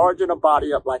is charging a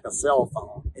body up like a cell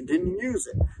phone and then use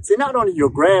it. See, not only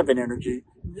you're grabbing energy,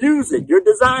 use it. You're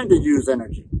designed to use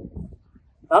energy.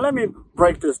 Now let me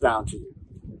break this down to you.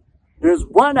 There's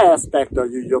one aspect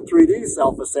of you, your 3D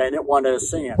self is saying it want to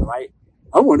ascend, right?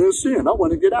 I want to ascend. I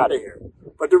want to get out of here.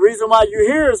 But the reason why you're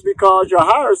here is because your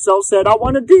higher self said, I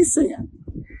want to descend.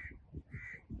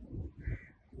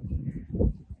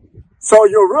 So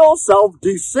your real self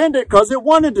descended because it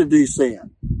wanted to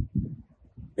descend.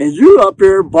 And you up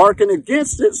here barking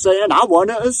against it saying, I want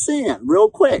to ascend real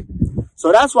quick.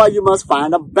 So that's why you must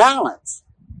find a balance.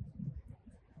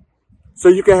 So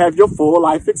you can have your full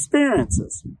life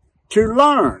experiences. To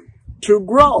learn, to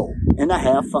grow, and to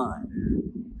have fun.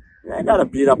 You ain't got to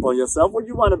beat up on yourself. When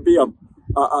you want to be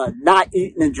not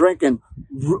eating and drinking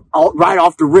right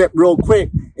off the rip real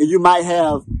quick, and you might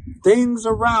have things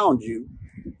around you,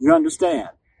 you understand,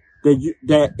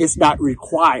 that it's not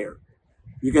required.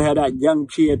 You can have that young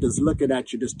kid that's looking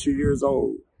at you that's 2 years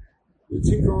old. Is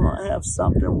he going to have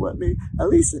something with me? At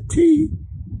least a tea.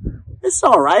 It's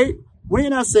all right. We're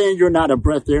not saying you're not a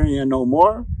breatharian no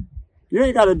more. You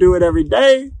ain't got to do it every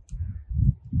day.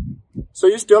 So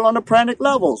you're still on the pranic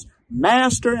levels.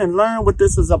 Master and learn what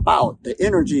this is about. The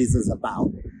energies is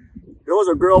about. There was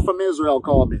a girl from Israel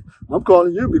called me. I'm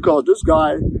calling you because this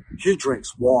guy, he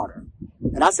drinks water.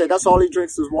 And I said, that's all he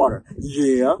drinks is water.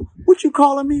 Yeah. What you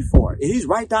calling me for? And he's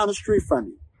right down the street from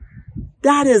you.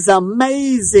 That is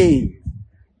amazing.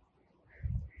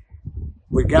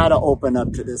 We got to open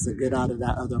up to this and get out of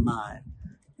that other mind.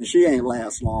 And she ain't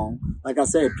last long. Like I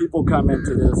said, people come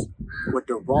into this with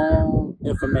the wrong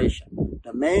information.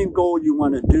 The main goal you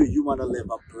want to do, you want to live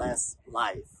a blessed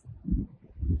life.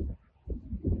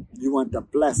 You want the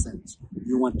blessings.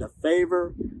 You want the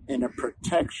favor and the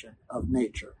protection of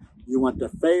nature. You want the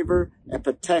favor and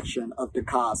protection of the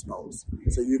cosmos.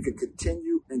 So you can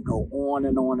continue and go on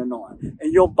and on and on.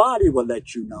 And your body will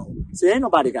let you know. See, ain't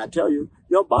nobody got to tell you.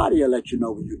 Your body will let you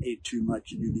know when you ate too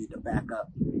much and you need to back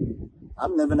up.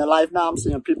 I'm living a life now. I'm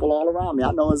seeing people all around me.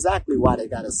 I know exactly why they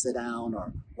got to sit down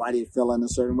or why they feel in a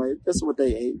certain way. This is what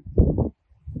they ate. It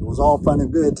was all fun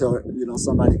and good till,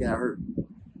 somebody got hurt.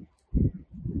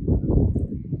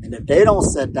 And if they don't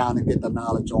sit down and get the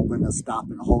knowledge on when to stop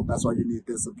and hold, that's why you need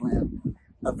discipline.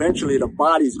 Eventually, the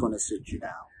body's going to sit you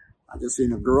down. I just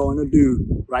seen a girl and a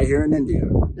dude right here in India.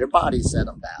 Their body set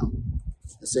them down.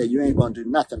 They said, you ain't going to do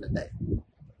nothing today.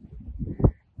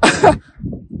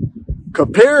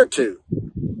 Compared to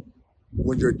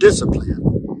when you're disciplined.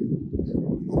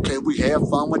 Okay, we have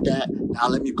fun with that. Now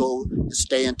let me go and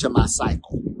stay into my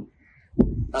cycle.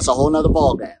 That's a whole nother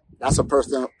ballgame. That's a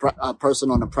person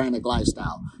on a pranic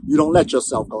lifestyle. You don't let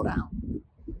yourself go down.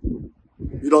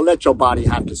 You don't let your body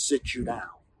have to sit you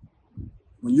down.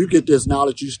 When you get this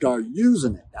knowledge, you start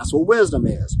using it. That's what wisdom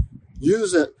is.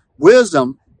 Use it.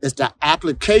 Wisdom is the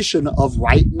application of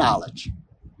right knowledge.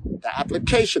 The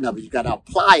application of it. You got to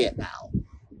apply it now.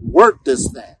 Work this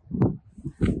thing.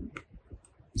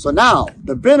 So now,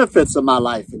 the benefits of my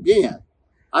life, again,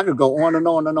 I could go on and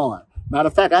on and on. Matter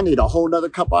of fact, I need a whole nother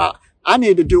couple hours. I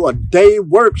need to do a day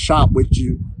workshop with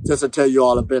you just to tell you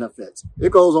all the benefits.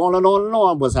 It goes on and on and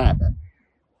on what's happening.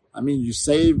 I mean, you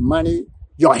save money.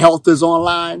 Your health is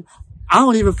online. I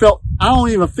don't even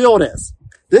feel this.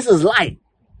 This is light.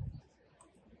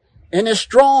 And it's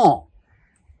strong.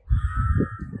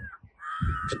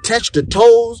 To touch the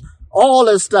toes, all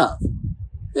this stuff.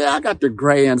 Yeah, I got the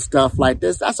gray and stuff like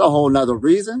this. That's a whole nother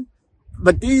reason.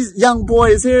 But these young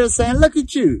boys here are saying, look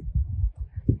at you.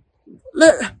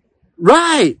 Look,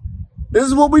 right. This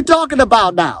is what we're talking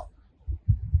about now.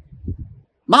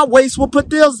 My waist will put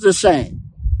this to shame.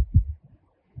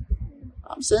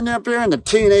 I'm sitting up here in the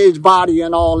teenage body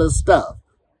and all this stuff.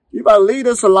 You better leave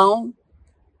us alone.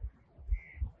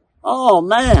 Oh,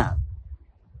 man.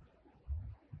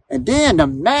 And then the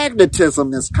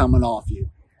magnetism that's coming off you.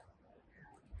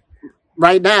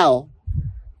 Right now,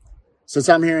 since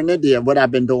I'm here in India, what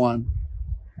I've been doing,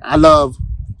 I'm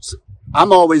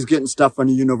always getting stuff from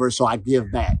the universe, so I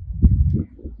give back.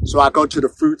 So I go to the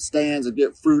fruit stands and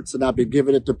get fruits, and I've been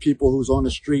giving it to people who's on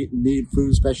the street and need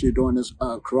food, especially during this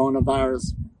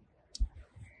coronavirus.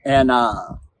 And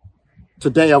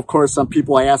today, of course, some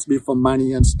people asked me for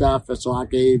money and stuff, and so I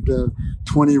gave the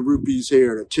 20 rupees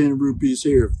here, the 10 rupees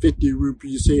here, 50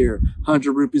 rupees here,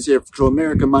 100 rupees here. To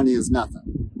American money is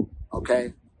nothing,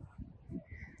 okay?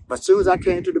 But as soon as I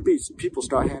came to the beach, people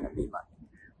start handing me money.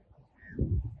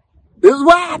 This is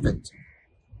what happens.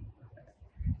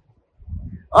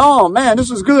 Oh, man,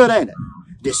 this is good, ain't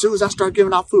it? As soon as I start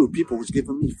giving out food, people was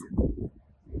giving me food.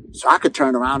 So I could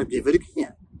turn around and give it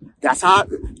again. That's how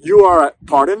you are a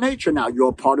part of nature now. You're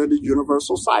a part of the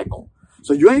universal cycle.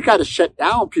 So you ain't got to shut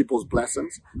down people's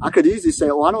blessings. I could easily say,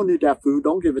 oh, I don't need that food.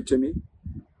 Don't give it to me.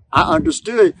 I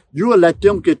understood you will let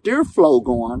them get their flow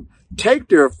going, take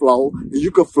their flow, and you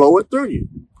can flow it through you.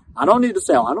 I don't need to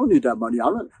say, oh, I don't need that money.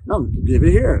 No, give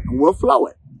it here and we'll flow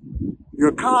it.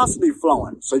 You're constantly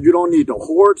flowing. So you don't need to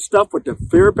hoard stuff with the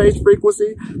fear-based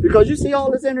frequency because you see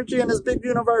all this energy in this big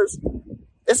universe.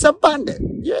 It's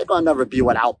abundant. You ain't going to never be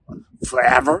without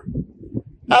forever.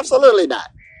 Absolutely not.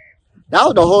 That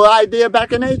was the whole idea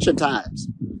back in ancient times.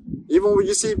 Even when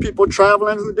you see people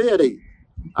traveling who did eat.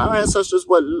 Our ancestors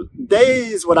were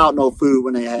days without no food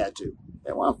when they had to.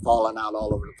 They weren't falling out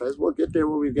all over the place. We'll get there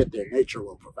when we get there. Nature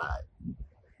will provide.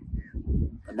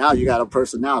 And now you got a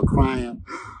person now crying,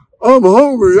 I'm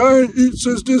hungry. I ain't eaten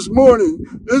since this morning.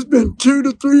 It's been 2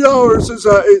 to 3 hours since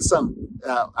I ate something.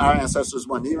 Our ancestors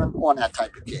weren't even on that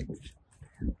type of kick.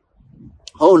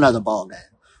 Whole nother ball game.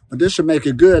 But this should make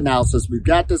it good now since we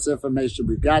got this information,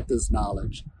 we got this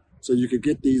knowledge. So you can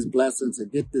get these blessings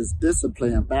and get this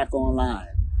discipline back online.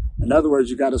 In other words,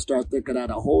 you got to start thinking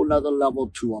at a whole nother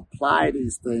level to apply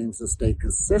these things and stay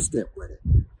consistent with it.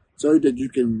 So that you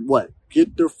can,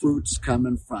 get the fruits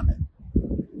coming from it.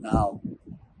 Now,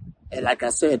 and like I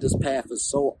said, this path is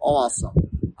so awesome.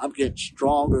 I'm getting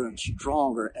stronger and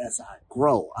stronger as I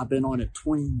grow. I've been on it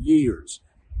 20 years.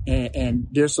 And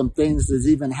there's some things that's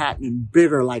even happening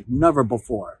bigger like never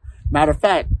before. Matter of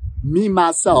fact, me,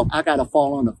 myself, I got a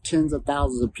following of tens of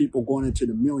thousands of people going into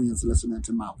the millions listening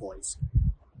to my voice.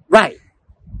 Right.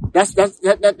 That's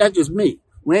just me.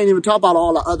 We ain't even talking about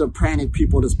all the other pranic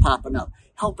people that's popping up,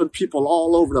 helping people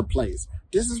all over the place.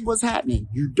 This is what's happening.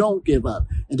 You don't give up.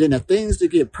 And then the things that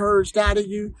get purged out of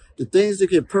you, the things that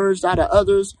get purged out of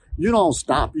others, you don't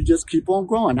stop. You just keep on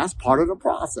growing. That's part of the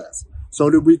process. So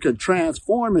that we could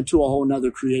transform into a whole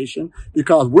nother creation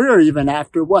because we're even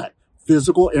after what?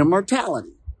 Physical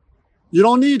immortality. You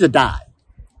don't need to die.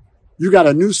 You got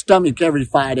a new stomach every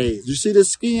 5 days. You see the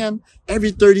skin?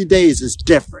 Every 30 days is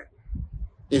different.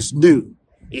 It's new.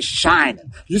 It's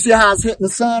shining. You see how it's hitting the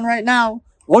sun right now?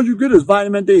 All you get is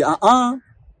vitamin D.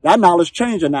 That knowledge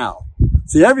changing now.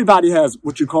 See, everybody has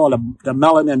what you call the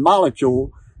melanin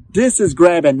molecule. This is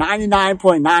grabbing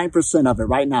 99.9% of it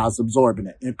right now. It's absorbing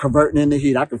it and converting into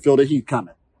heat. I can feel the heat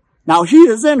coming. Now, heat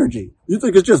is energy. You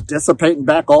think it's just dissipating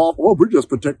back off? Oh, we just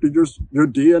protected your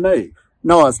DNA.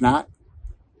 No, it's not.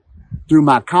 Through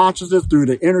my consciousness, through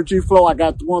the energy flow I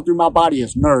got going through my body,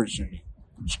 it's nourishing me.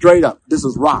 Straight up. This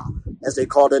is Ra, as they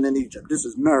called it in Egypt. This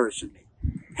is nourishing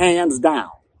me. Hands down.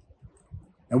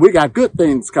 And we got good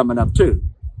things coming up too.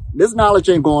 This knowledge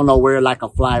ain't going nowhere like a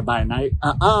fly-by-night.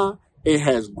 It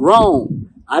has grown.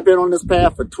 I've been on this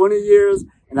path for 20 years,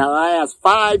 and in the last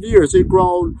 5 years, it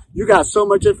grown. You got so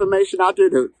much information out there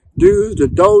that do's, the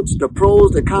don'ts, the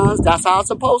pros, the cons. That's how it's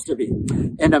supposed to be.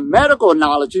 And the medical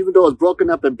knowledge, even though it's broken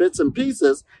up in bits and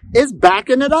pieces, it's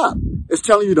backing it up. It's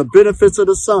telling you the benefits of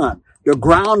the sun, the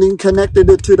grounding connected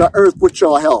it to the earth with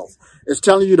your health. It's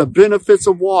telling you the benefits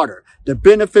of water, the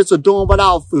benefits of doing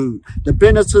without food, the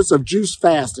benefits of juice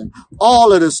fasting.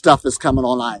 All of this stuff is coming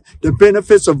online. The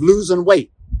benefits of losing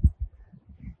weight.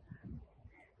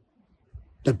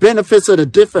 The benefits of the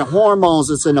different hormones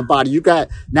that's in the body. You got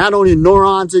not only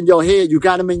neurons in your head, you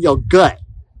got them in your gut.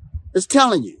 It's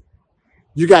telling you.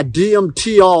 You got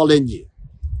DMT all in you.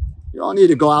 You don't need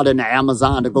to go out in the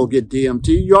Amazon to go get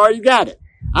DMT. You already got it.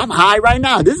 I'm high right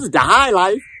now. This is the high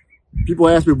life. People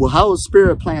ask me, well, how is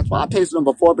spirit plants? Well, I tasted them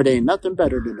before, but they ain't nothing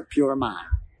better than the pure mind.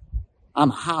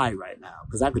 I'm high right now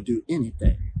because I could do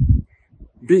anything,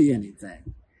 be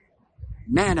anything,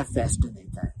 manifest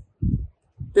anything.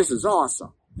 This is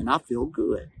awesome. And I feel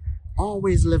good.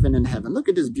 Always living in heaven. Look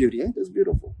at this beauty. Ain't this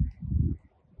beautiful?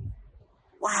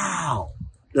 Wow.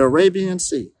 The Arabian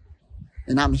Sea.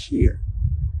 And I'm here.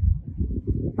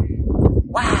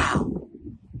 Wow.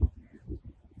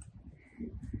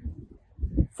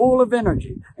 Full of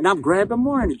energy. And I'm grabbing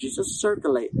more energy. Just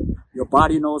circulating. Your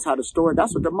body knows how to store it.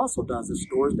 That's what the muscle does. It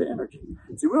stores the energy.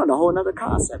 See, we're on a whole other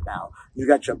concept now. You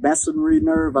got your mesentery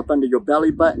nerve up under your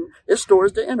belly button. It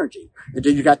stores the energy. And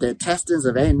then you got the intestines.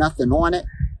 If there ain't nothing on it,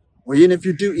 or even if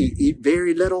you do eat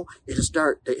very little, it'll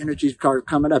start, the energy start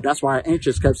coming up. That's why our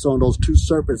ancients kept showing those two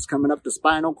serpents coming up the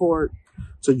spinal cord.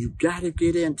 So you got to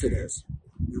get into this.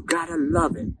 You got to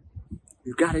love it.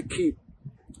 You got to keep.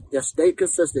 Just stay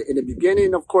consistent. In the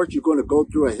beginning, of course, you're going to go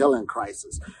through a healing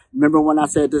crisis. Remember when I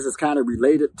said this is kind of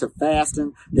related to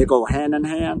fasting? They go hand in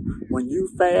hand. When you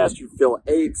fast, you feel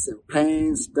aches and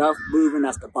pains, stuff moving.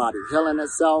 That's the body healing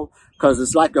itself. Because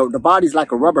it's like the body's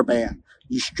like a rubber band.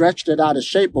 You stretched it out of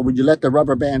shape, but when you let the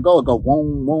rubber band go, it go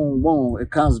boom, boom, boom.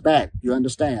 It comes back. You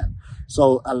understand?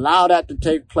 So allow that to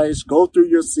take place. Go through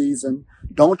your season.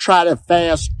 Don't try to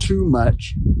fast too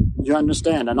much. You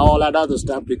understand? And all that other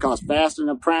stuff, because fasting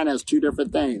and prana is two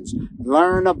different things.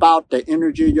 Learn about the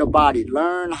energy of your body.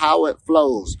 Learn how it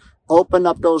flows. Open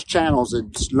up those channels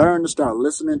and learn to start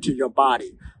listening to your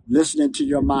body, listening to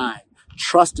your mind,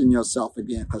 trusting yourself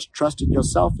again, because trusting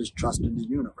yourself is trusting the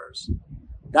universe.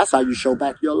 That's how you show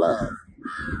back your love.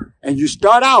 And you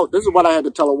start out, this is what I had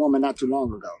to tell a woman not too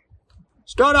long ago.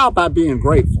 Start out by being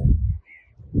grateful.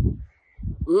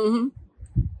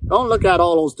 Don't look at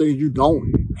all those things you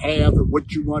don't have and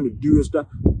what you want to do and stuff.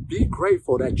 Be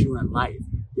grateful that you're in life.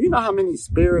 You know how many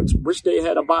spirits wish they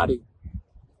had a body?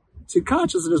 See,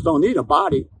 consciousness don't need a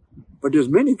body, but there's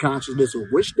many consciousness who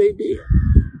wish they did.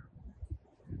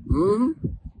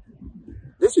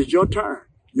 This is your turn.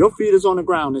 Your feet is on the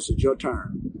ground. This is your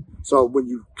turn. So when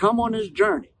you come on this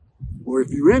journey, or if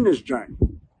you're in this journey,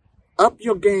 up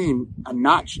your game a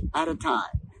notch at a time.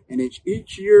 And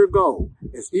each year go,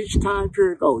 as each time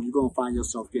period go, you're going to find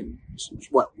yourself getting,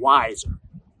 wiser,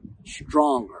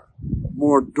 stronger,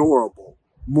 more durable,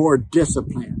 more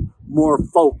disciplined, more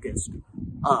focused,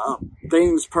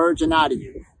 things purging out of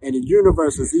you. And the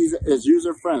universe is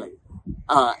user-friendly.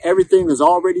 Everything is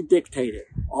already dictated.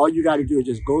 All you got to do is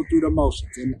just go through the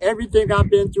motions. And everything I've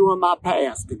been through in my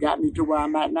past that got me to where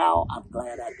I'm at now, I'm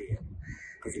glad I did.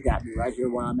 Because it got me right here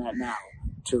where I'm at now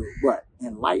to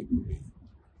enlighten me.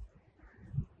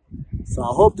 So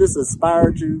I hope this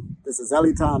inspired you. This is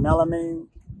Elitom El-amin.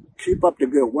 Keep up the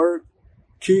good work.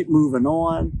 Keep moving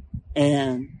on.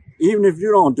 And even if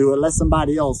you don't do it, let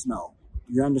somebody else know.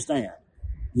 You understand?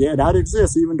 Yeah, that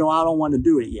exists even though I don't want to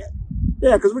do it yet.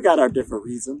 Yeah, because we got our different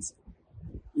reasons.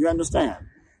 You understand?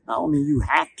 I don't mean you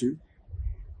have to.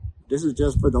 This is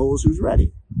just for those who's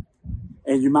ready.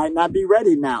 And you might not be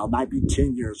ready now. It might be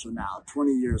 10 years from now,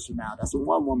 20 years from now. That's what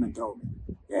one woman told me.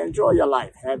 Yeah, enjoy your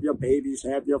life. Have your babies,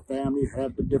 have your family,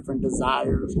 have the different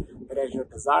desires. But as your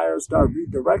desires start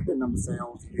redirecting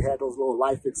themselves, you have those little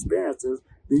life experiences,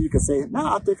 then you can say, no,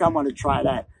 I think I want to try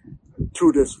that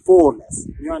to this fullness.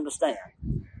 You understand?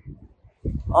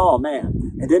 Oh,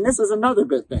 man. And then this is another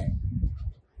good thing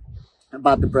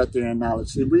about the breath, air, and knowledge.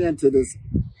 See, we into this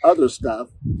other stuff.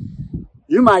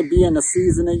 You might be in a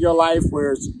season in your life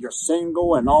where you're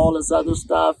single and all this other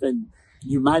stuff, and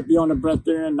you might be on the breath,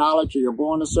 air, and knowledge, or you're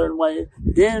going a certain way.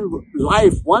 Then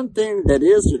life, one thing that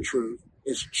is the truth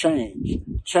is change.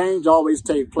 Change always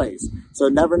takes place. So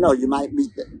never know. You might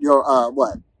meet your,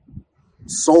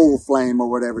 soul flame or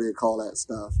whatever they call that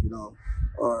stuff,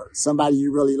 or somebody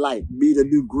you really like. Meet a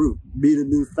new group, meet a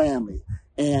new family.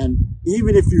 And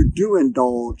even if you do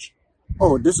indulge,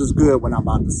 this is good what I'm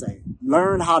about to say.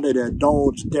 Learn how to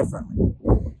indulge differently.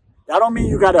 That don't mean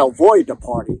you got to avoid the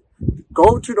party.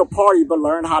 Go to the party, but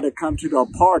learn how to come to the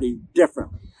party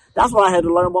differently. That's what I had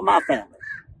to learn with my family.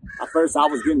 At first, I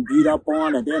was getting beat up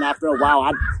on, and then after a while,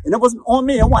 and it wasn't on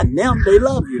me. It wasn't them. They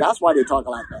love you. That's why they talk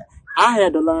like that. I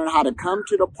had to learn how to come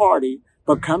to the party,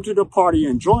 but come to the party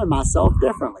enjoying myself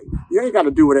differently. You ain't got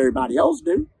to do what everybody else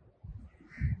do.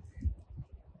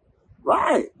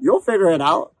 Right. You'll figure it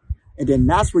out. And then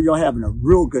that's where you're having a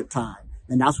real good time.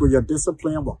 And that's where your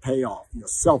discipline will pay off. Your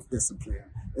self-discipline.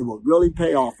 It will really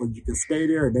pay off when you can stay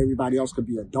there and everybody else could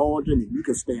be indulgent and you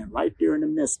can stand right there in the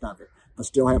midst of it, but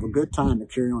still have a good time to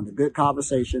carry on a good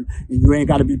conversation. And you ain't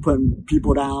got to be putting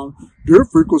people down. Their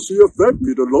frequency affect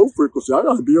me, the low frequency. I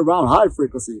got to be around high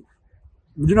frequency.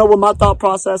 You know what my thought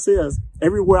process is?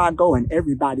 Everywhere I go and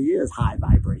everybody is high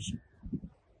vibration.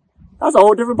 That's a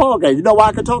whole different ballgame. You know why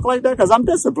I can talk like that? Because I'm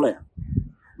disciplined.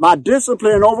 My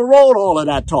discipline overrode all of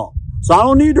that talk. So I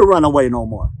don't need to run away no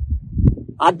more.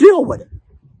 I deal with it.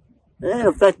 It ain't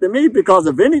affecting me because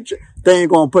if anything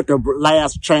going to put the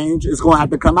last change, it's going to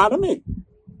have to come out of me.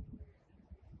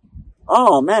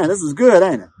 Oh man, this is good,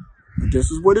 ain't it? But this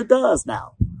is what it does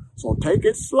now. So take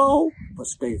it slow, but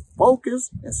stay focused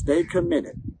and stay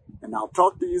committed. And I'll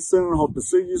talk to you soon. Hope to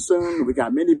see you soon. We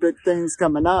got many big things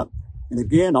coming up. And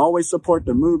again, always support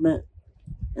the movement.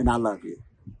 And I love you.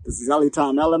 This is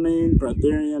Elitom El-amin,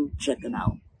 Breatharian, checking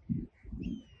out.